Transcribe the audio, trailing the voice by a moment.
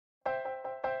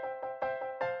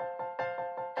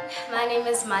My name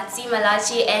is Matsi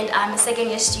Malachi and I'm a second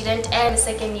year student and a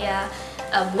second year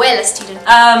WELA student.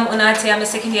 Unati, I'm a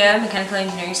second year mechanical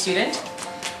engineering student.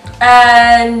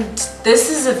 And this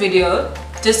is a video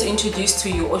just to introduce to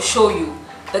you or show you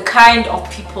the kind of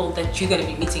people that you're going to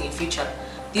be meeting in future.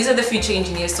 These are the future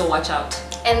engineers, so watch out.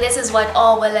 And this is what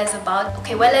all WELA is about.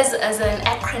 Okay, WELA is an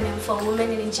acronym for Women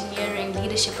in Engineering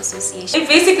Leadership Association. It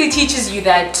basically teaches you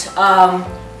that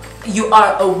you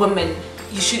are a woman.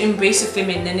 You should embrace your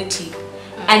femininity.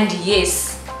 And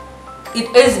yes,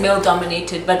 it is male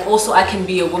dominated, but also I can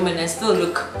be a woman and still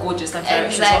look gorgeous.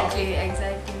 Exactly.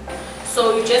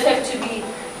 So you just have to be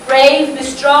brave, be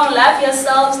strong, love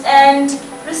yourselves, and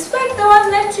respect the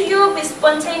ones next to you. Be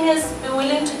spontaneous, be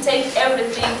willing to take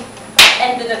everything,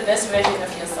 and be the best version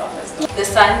of yourself as well. The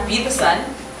sun, be the sun,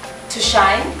 to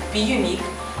shine, be unique,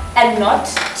 and not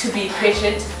to be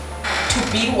pressured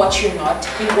to be what you're not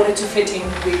in order to fit in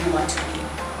where you want to be.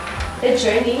 The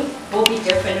journey will be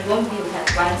different. It won't be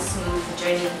like one smooth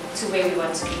journey to where we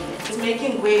want to be. It's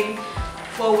making way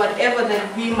for whatever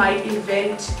that we might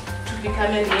invent to become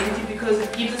a reality, because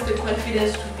it gives us the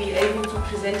confidence to be able to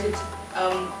present it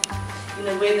in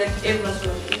a way that everyone's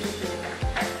going to be interested in.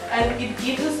 And it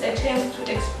gives us a chance to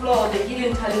explore the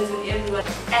hidden talents in everyone.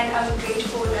 And I'm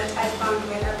grateful that I found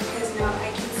WELA, because now I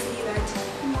can see that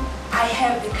I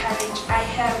have the courage,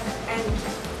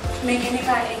 and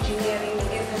mechanical engineering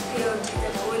is a field, is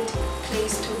a good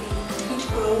place to be. It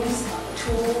grows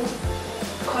to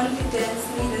confidence,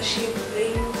 leadership,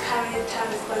 brain, character,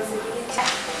 responsibility.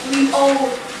 We all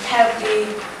have the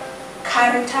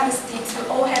characteristics, we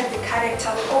all have the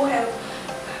character, we all have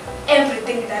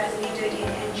everything that is needed in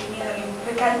engineering,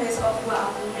 regardless of we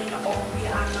are women or we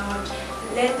are not.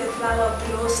 Let the flower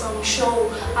blossom, show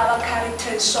our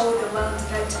characters, show the world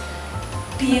that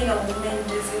being a woman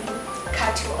doesn't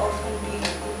cut you off from being an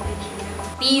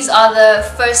engineer. These are the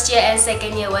first year and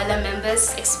second year WELA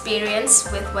members' experience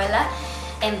with WELA,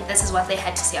 and this is what they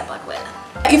had to say about WELA.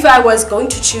 If I was going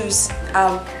to choose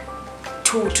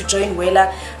to join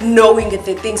WELA, knowing the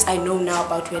things I know now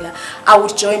about WELA, I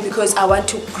would join because I want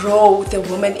to grow the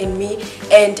woman in me,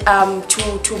 and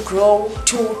to grow,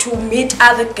 to meet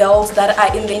other girls that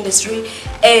are in the industry,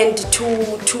 and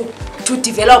to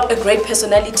develop a great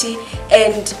personality,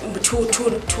 and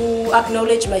to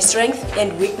acknowledge my strengths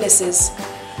and weaknesses.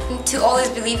 To always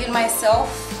believe in myself,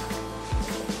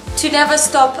 to never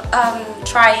stop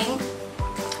trying,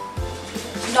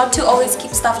 not to always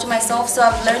keep stuff to myself. So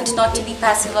I've learned not to be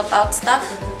passive about stuff,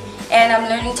 and I'm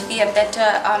learning to be a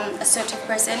better assertive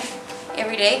person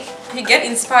every day. You get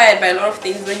inspired by a lot of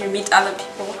things when you meet other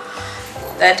people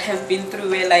that have been through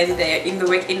WELA in the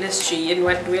work industry and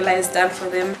what WELA has done for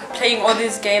them. Playing all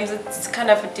these games, it's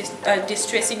kind of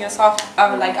distressing yourself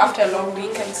like after a long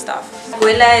week and stuff.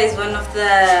 WELA is one of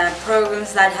the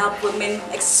programs that help women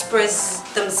express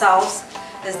themselves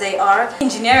as they are.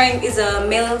 Engineering is a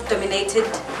male-dominated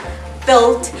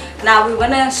field. Now we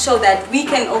want to show that we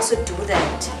can also do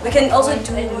that. We can also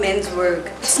do men's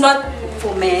work. It's not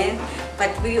for men,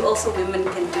 but we also women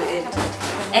can do it.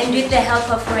 And with the help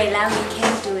of WELA, we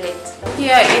can do it.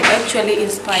 Yeah, it actually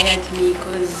inspired me,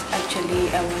 because actually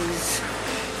I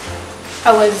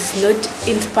was not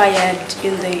inspired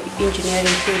in the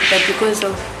engineering field, but because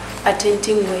of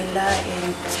attending WELA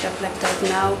and stuff like that,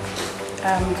 now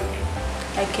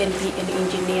I can be an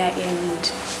engineer,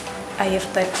 and I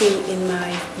have that thing in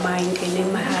my mind and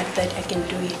in my heart that I can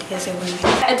do it as a woman.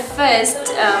 At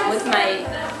first, with my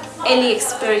early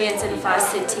experience in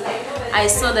varsity, I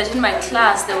saw that in my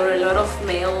class there were a lot of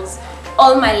males.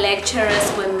 All my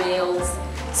lecturers were males.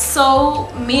 So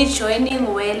me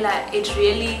joining WELA, it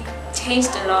really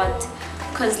changed a lot.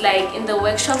 Because like in the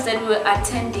workshops that we were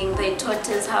attending, they taught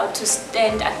us how to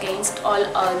stand against all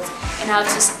odds and how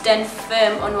to stand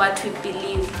firm on what we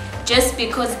believe. Just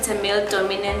because it's a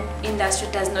male-dominant industry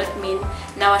does not mean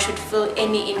now I should feel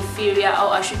any inferior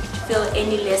or I should feel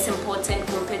any less important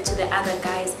compared to the other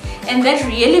guys. And that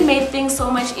really made things so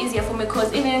much easier for me,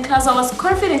 because even in class I was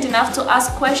confident enough to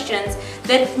ask questions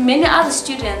that many other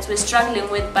students were struggling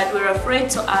with but were afraid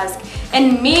to ask.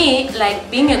 And me, like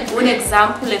being a good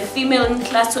example, a female in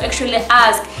class, to actually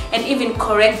ask and even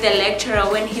correct the lecturer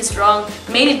when he's wrong,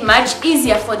 made it much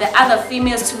easier for the other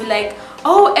females to be like,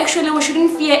 oh, actually we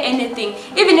shouldn't fear anything.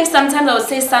 Even if sometimes I would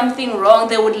say something wrong,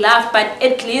 they would laugh, but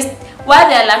at least while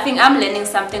they're laughing, I'm learning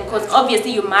something, because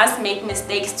obviously you must make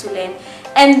mistakes to learn.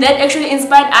 And that actually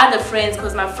inspired other friends,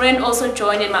 because my friend also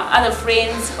joined and my other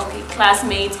friends,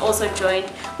 classmates also joined,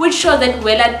 which showed that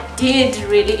WELA did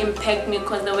really impact me,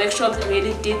 because the workshops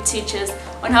really did teach us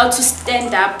on how to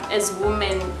stand up as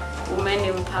women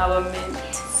empowerment.